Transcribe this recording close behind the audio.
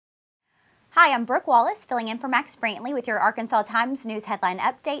Hi, I'm Brooke Wallace, filling in for Max Brantley with your Arkansas Times news headline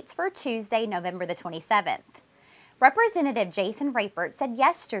updates for Tuesday, November the 27th. Representative Jason Rapert said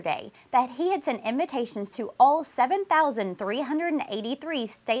yesterday that he had sent invitations to all 7,383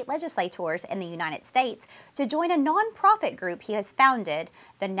 state legislators in the United States to join a nonprofit group he has founded,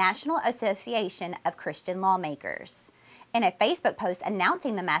 the National Association of Christian Lawmakers. In a Facebook post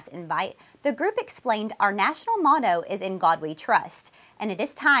announcing the mass invite, the group explained, "Our national motto is In God We Trust, and it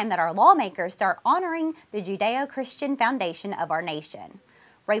is time that our lawmakers start honoring the Judeo-Christian foundation of our nation."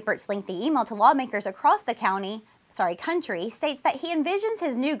 Rapert's lengthy email to lawmakers across the country states that he envisions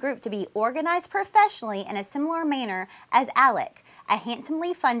his new group to be organized professionally in a similar manner as ALEC, a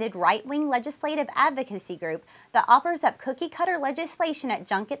handsomely funded right-wing legislative advocacy group that offers up cookie-cutter legislation at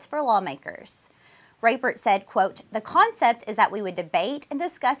junkets for lawmakers. Rapert said, quote, "The concept is that we would debate and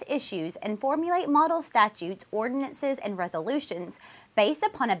discuss issues and formulate model statutes, ordinances, and resolutions based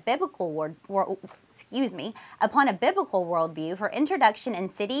upon a biblical worldview for introduction in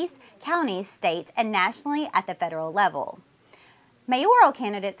cities, counties, states, and nationally at the federal level." Mayoral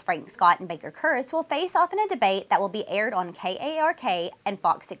candidates Frank Scott and Baker Kurrus will face off in a debate that will be aired on KARK and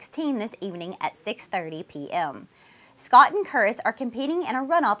Fox 16 this evening at 6:30 p.m. Scott and Kurrus are competing in a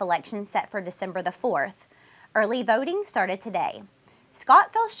runoff election set for December the 4th. Early voting started today.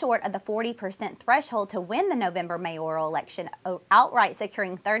 Scott fell short of the 40% threshold to win the November mayoral election, outright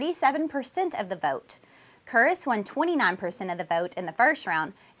securing 37% of the vote. Kurrus won 29% of the vote in the first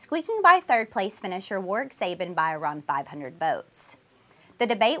round, squeaking by third-place finisher Warwick Sabin by around 500 votes. The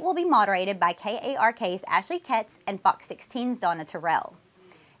debate will be moderated by KARK's Ashley Ketz and Fox 16's Donna Terrell.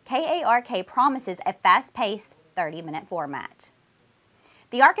 KARK promises a fast-paced 30-minute format.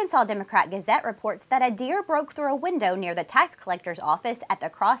 The Arkansas Democrat-Gazette reports that a deer broke through a window near the tax collector's office at the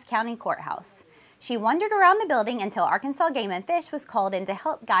Cross County Courthouse. She wandered around the building until Arkansas Game and Fish was called in to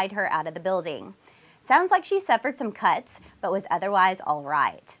help guide her out of the building. Sounds like she suffered some cuts, but was otherwise all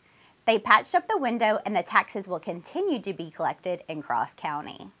right. They patched up the window and the taxes will continue to be collected in Cross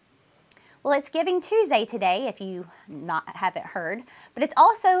County. Well, it's Giving Tuesday today, if you haven't heard, but it's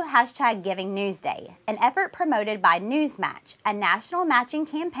also #Giving Newsday, an effort promoted by NewsMatch, a national matching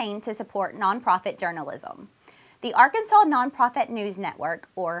campaign to support nonprofit journalism. The Arkansas Nonprofit News Network,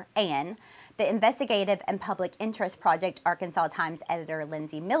 or AN, the investigative and public interest project Arkansas Times editor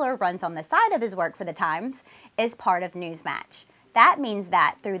Lindsey Miller runs on the side of his work for the Times, is part of NewsMatch. That means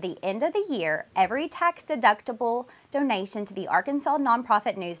that through the end of the year, every tax-deductible donation to the Arkansas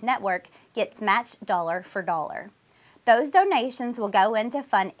Nonprofit News Network gets matched dollar for dollar. Those donations will go in to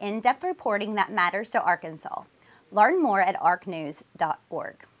fund in-depth reporting that matters to Arkansas. Learn more at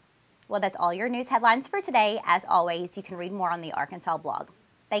arknews.org. Well, that's all your news headlines for today. As always, you can read more on the Arkansas blog.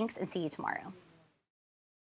 Thanks and see you tomorrow.